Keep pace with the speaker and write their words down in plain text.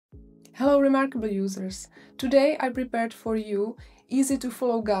Hello reMarkable users! Today I prepared for you easy to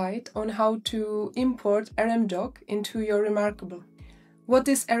follow guide on how to import RMDoc into your reMarkable. What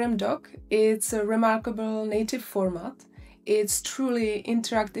is RMDoc? It's a reMarkable native format. It's truly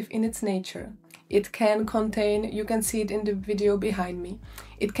interactive in its nature. It can contain, you can see it in the video behind me,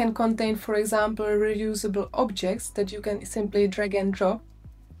 it can contain, for example, reusable objects that you can simply drag and drop,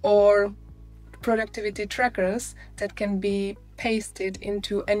 or productivity trackers that can be pasted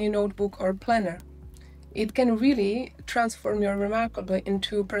into any notebook or planner. It can really transform your reMarkable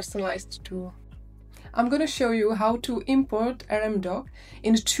into a personalized tool. I'm going to show you how to import RMDoc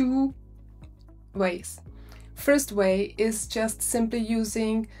in two ways. First way is just simply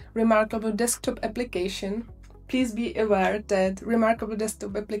using reMarkable desktop application. Please be aware that reMarkable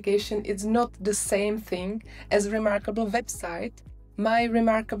desktop application is not the same thing as reMarkable website.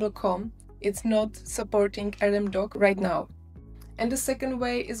 𝗦𝗵𝗽𝗀𝗀𝗀𝗀, it's not supporting RMDoc right now. And the second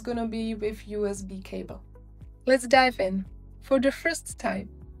way is gonna be with USB cable. Let's dive in. For the first time,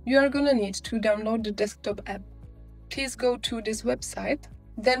 you are gonna need to download the desktop app. Please go to this website,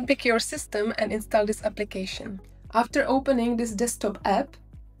 then pick your system and install this application. After opening this desktop app,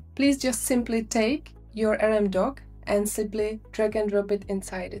 please just simply take your RMDoc and simply drag and drop it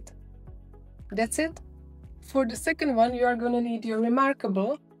inside it. That's it. For the second one, you are gonna need your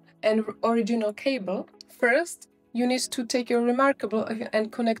reMarkable and original cable. First, you need to take your reMarkable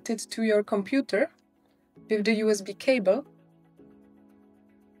and connect it to your computer with the USB cable.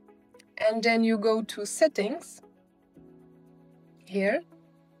 And then you go to Settings, here,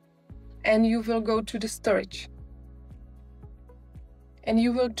 and you will go to the storage. And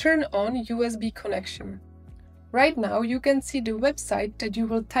you will turn on USB connection. Right now, you can see the website that you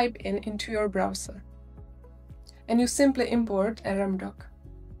will type in into your browser. And you simply import RMDoc.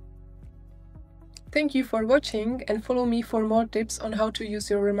 Thank you for watching and follow me for more tips on how to use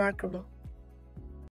your reMarkable.